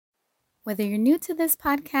Whether you're new to this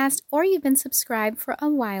podcast or you've been subscribed for a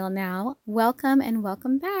while now, welcome and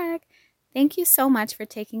welcome back. Thank you so much for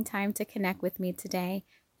taking time to connect with me today.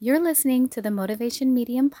 You're listening to the Motivation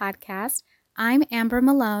Medium podcast. I'm Amber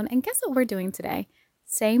Malone, and guess what we're doing today?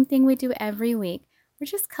 Same thing we do every week. We're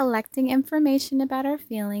just collecting information about our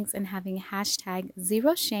feelings and having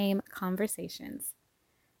 #ZeroShame conversations.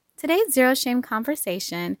 Today's Zero Shame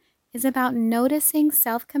conversation is about noticing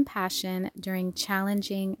self-compassion during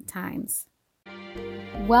challenging times.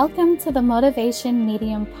 Welcome to the Motivation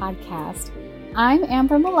Medium podcast. I'm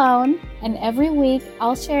Amber Malone, and every week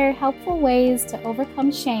I'll share helpful ways to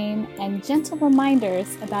overcome shame and gentle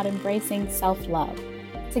reminders about embracing self-love.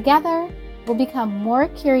 Together, we'll become more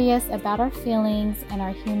curious about our feelings and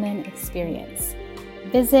our human experience.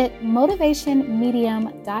 Visit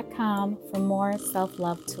motivationmedium.com for more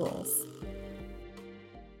self-love tools.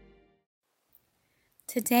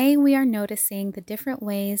 Today, we are noticing the different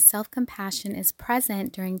ways self-compassion is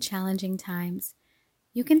present during challenging times.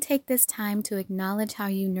 You can take this time to acknowledge how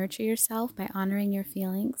you nurture yourself by honoring your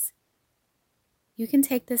feelings. You can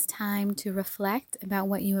take this time to reflect about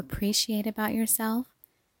what you appreciate about yourself.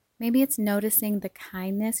 Maybe it's noticing the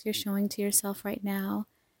kindness you're showing to yourself right now.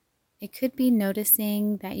 It could be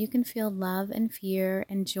noticing that you can feel love and fear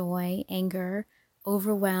and joy, anger,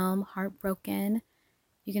 overwhelm, heartbroken.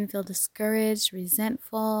 You can feel discouraged,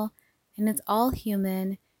 resentful, and it's all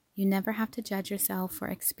human. You never have to judge yourself for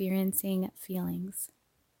experiencing feelings.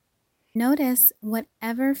 Notice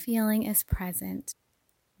whatever feeling is present.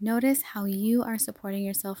 Notice how you are supporting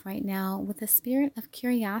yourself right now with a spirit of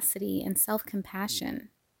curiosity and self-compassion.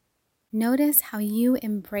 Notice how you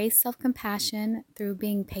embrace self-compassion through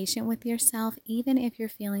being patient with yourself, even if you're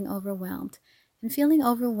feeling overwhelmed. And feeling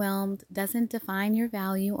overwhelmed doesn't define your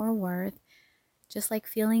value or worth, just like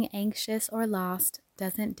feeling anxious or lost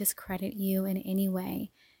doesn't discredit you in any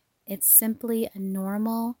way. It's simply a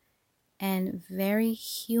normal and very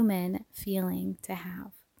human feeling to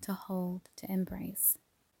have, to hold, to embrace.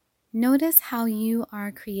 Notice how you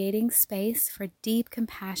are creating space for deep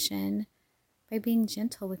compassion by being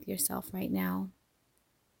gentle with yourself right now.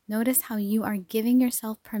 Notice how you are giving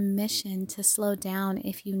yourself permission to slow down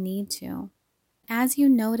if you need to. As you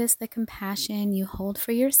notice the compassion you hold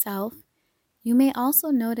for yourself, you may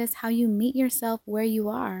also notice how you meet yourself where you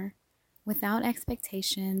are, without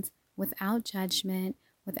expectations, without judgment,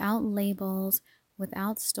 without labels,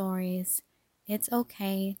 without stories. It's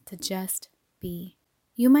okay to just be.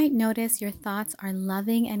 You might notice your thoughts are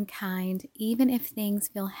loving and kind, even if things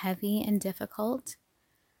feel heavy and difficult.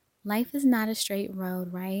 Life is not a straight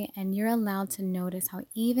road, right? And you're allowed to notice how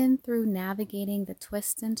even through navigating the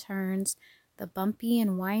twists and turns, the bumpy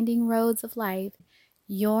and winding roads of life,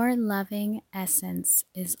 your loving essence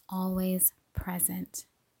is always present.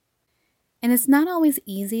 And it's not always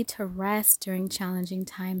easy to rest during challenging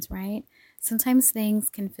times, right? Sometimes things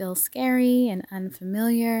can feel scary and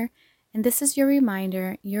unfamiliar. And this is your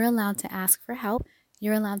reminder. You're allowed to ask for help.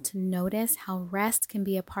 You're allowed to notice how rest can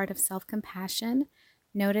be a part of self-compassion.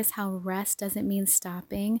 Notice how rest doesn't mean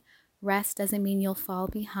stopping. Rest doesn't mean you'll fall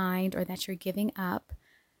behind or that you're giving up.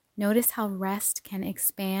 Notice how rest can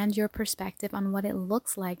expand your perspective on what it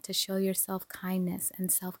looks like to show yourself kindness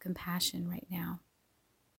and self-compassion right now.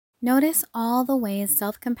 Notice all the ways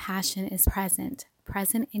self-compassion is present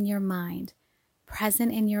in your mind,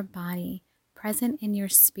 present in your body, present in your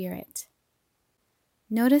spirit.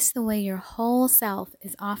 Notice the way your whole self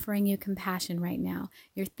is offering you compassion right now.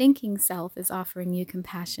 Your thinking self is offering you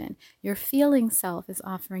compassion. Your feeling self is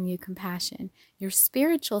offering you compassion. Your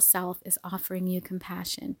spiritual self is offering you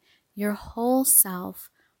compassion. Your whole self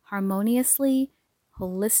harmoniously,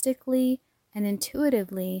 holistically, and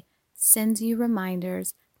intuitively sends you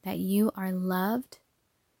reminders that you are loved,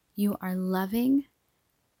 you are loving,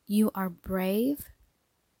 you are brave,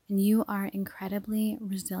 and you are incredibly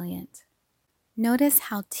resilient. Notice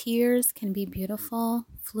how tears can be beautiful,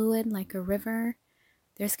 fluid like a river.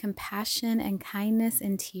 There's compassion and kindness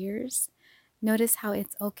in tears. Notice how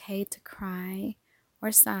it's okay to cry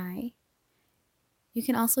or sigh. You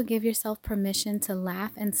can also give yourself permission to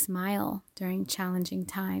laugh and smile during challenging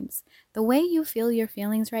times. The way you feel your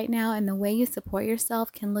feelings right now and the way you support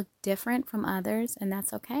yourself can look different from others, and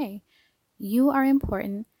that's okay. You are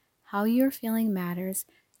important. How you're feeling matters.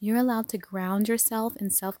 You're allowed to ground yourself in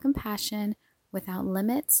self-compassion without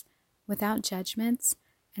limits, without judgments,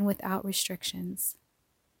 and without restrictions.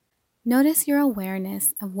 Notice your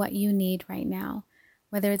awareness of what you need right now,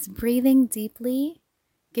 whether it's breathing deeply,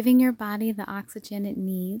 giving your body the oxygen it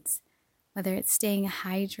needs, whether it's staying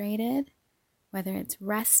hydrated, whether it's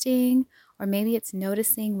resting, or maybe it's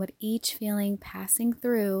noticing what each feeling passing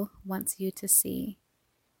through wants you to see.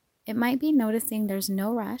 It might be noticing there's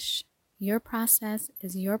no rush. Your process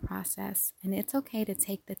is your process, and it's okay to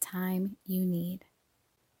take the time you need.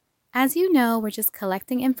 As you know, we're just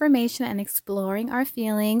collecting information and exploring our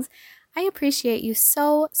feelings. I appreciate you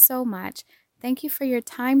so, so much. Thank you for your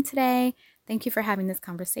time today. Thank you for having this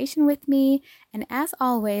conversation with me. And as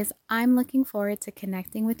always, I'm looking forward to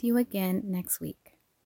connecting with you again next week.